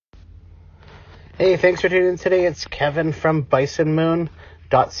Hey, thanks for tuning in today. It's Kevin from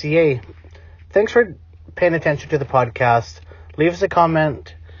bisonmoon.ca. Thanks for paying attention to the podcast. Leave us a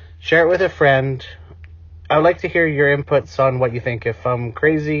comment, share it with a friend. I would like to hear your inputs on what you think, if I'm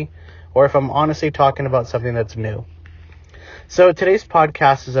crazy or if I'm honestly talking about something that's new. So today's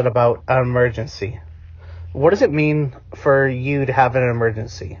podcast is about an emergency. What does it mean for you to have an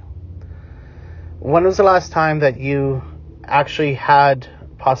emergency? When was the last time that you actually had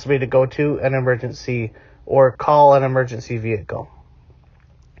possibly to go to an emergency or call an emergency vehicle?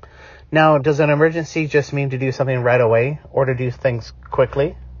 Now, does an emergency just mean to do something right away or to do things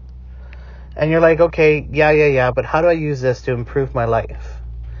quickly? And you're like, okay, yeah, but how do I use this to improve my life?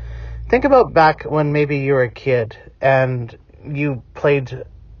 Think about back when maybe you were a kid and you played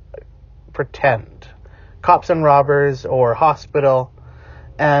pretend, cops and robbers or hospital,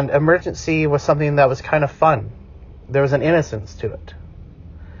 and emergency was something that was kind of fun. There was an innocence to it.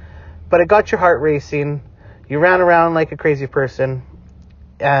 But it got your heart racing. You ran around like a crazy person,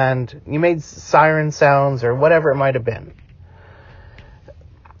 and you made siren sounds or whatever it might have been.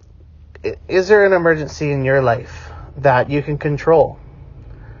 Is there an emergency in your life that you can control?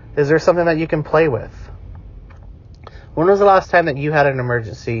 Is there something that you can play with? When was the last time that you had an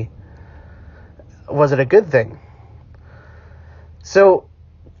emergency? Was it a good thing? So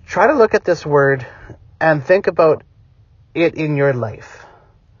try to look at this word and think about it in your life.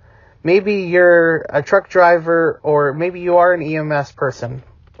 Maybe you're a truck driver, or maybe you are an EMS person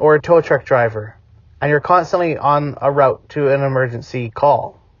or a tow truck driver, and you're constantly on a route to an emergency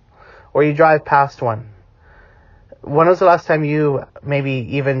call, or you drive past one. When was the last time you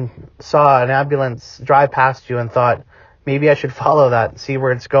maybe even saw an ambulance drive past you and thought, maybe I should follow that and see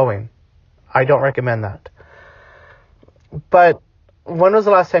where it's going? I don't recommend that. But when was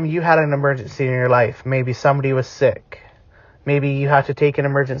the last time you had an emergency in your life? Maybe somebody was sick. Maybe you have to take an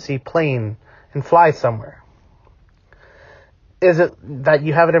emergency plane and fly somewhere. Is it that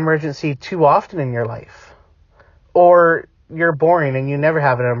you have an emergency too often in your life? Or you're boring and you never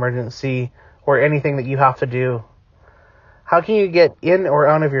have an emergency or anything that you have to do? How can you get in or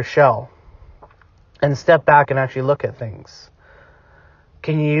out of your shell and step back and actually look at things?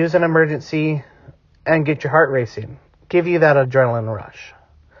 Can you use an emergency and get your heart racing? Give you that adrenaline rush.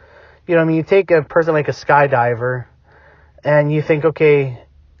 You take a person like a skydiver, and you think, okay,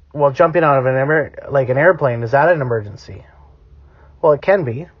 well, jumping out of an airplane, is that an emergency? Well, it can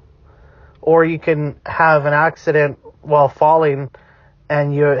be. Or you can have an accident while falling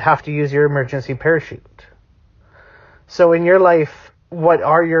and you have to use your emergency parachute. So in your life, what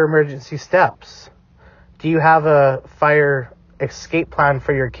are your emergency steps? Do you have a fire escape plan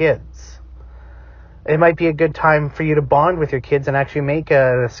for your kids? It might be a good time for you to bond with your kids and actually make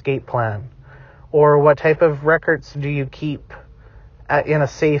an escape plan. Or what type of records do you keep in a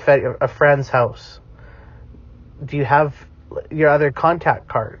safe at a friend's house? Do you have your other contact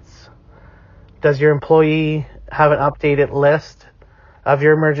cards? Does your employee have an updated list of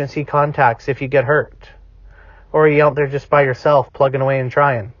your emergency contacts if you get hurt? Or are you out there just by yourself, plugging away and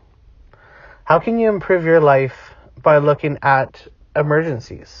trying? How can you improve your life by looking at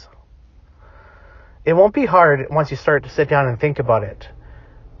emergencies? It won't be hard once you start to sit down and think about it.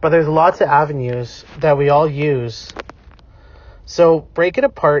 But there's lots of avenues that we all use. So break it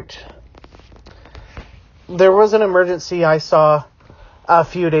apart. There was an emergency I saw a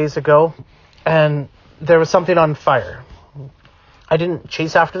few days ago, and there was something on fire. I didn't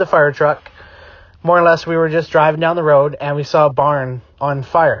chase after the fire truck. More or less, we were just driving down the road, and we saw a barn on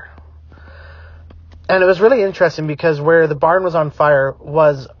fire. And it was really interesting because where the barn was on fire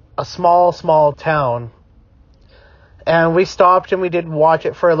was a small town. And we stopped and we did watch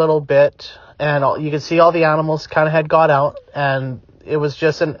it for a little bit, and you could see all the animals kind of had got out, and it was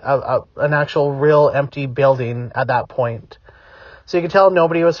just an actual real empty building at that point. So you could tell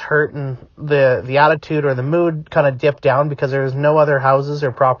nobody was hurt, and the attitude or the mood kind of dipped down because there was no other houses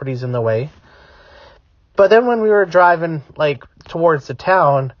or properties in the way. But then when we were driving towards the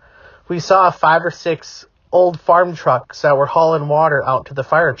town, we saw 5 or 6 old farm trucks that were hauling water out to the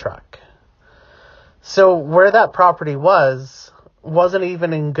fire truck. So where that property wasn't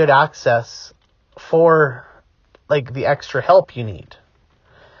even in good access for the extra help you need.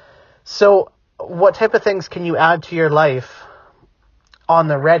 So what type of things can you add to your life on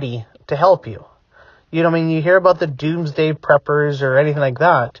the ready to help you? You hear about the doomsday preppers or anything like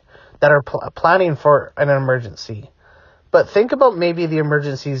that are planning for an emergency. But think about maybe the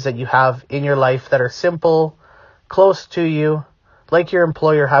emergencies that you have in your life that are simple, close to you, like your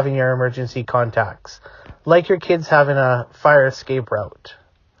employer having your emergency contacts, like your kids having a fire escape route.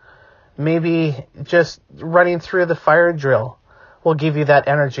 Maybe just running through the fire drill will give you that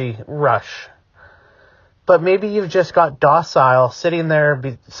energy rush. But maybe you've just got docile sitting there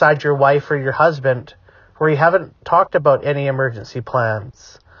beside your wife or your husband where you haven't talked about any emergency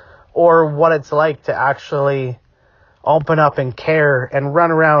plans or what it's like to actually open up and care and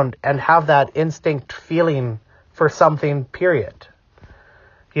run around and have that instinct feeling for something, period.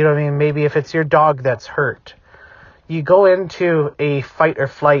 You know what I mean? Maybe if it's your dog that's hurt, you go into a fight or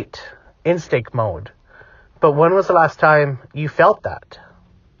flight instinct mode. But when was the last time you felt that?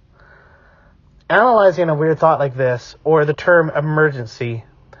 Analyzing a weird thought like this, or the term emergency,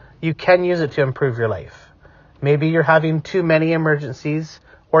 you can use it to improve your life. Maybe you're having too many emergencies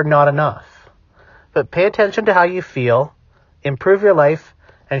or not enough. But pay attention to how you feel, improve your life,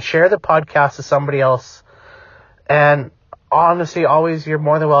 and share the podcast with somebody else. And honestly, always, you're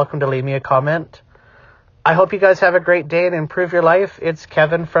more than welcome to leave me a comment. I hope you guys have a great day and improve your life. It's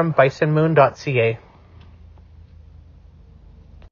Kevin from bisonmoon.ca.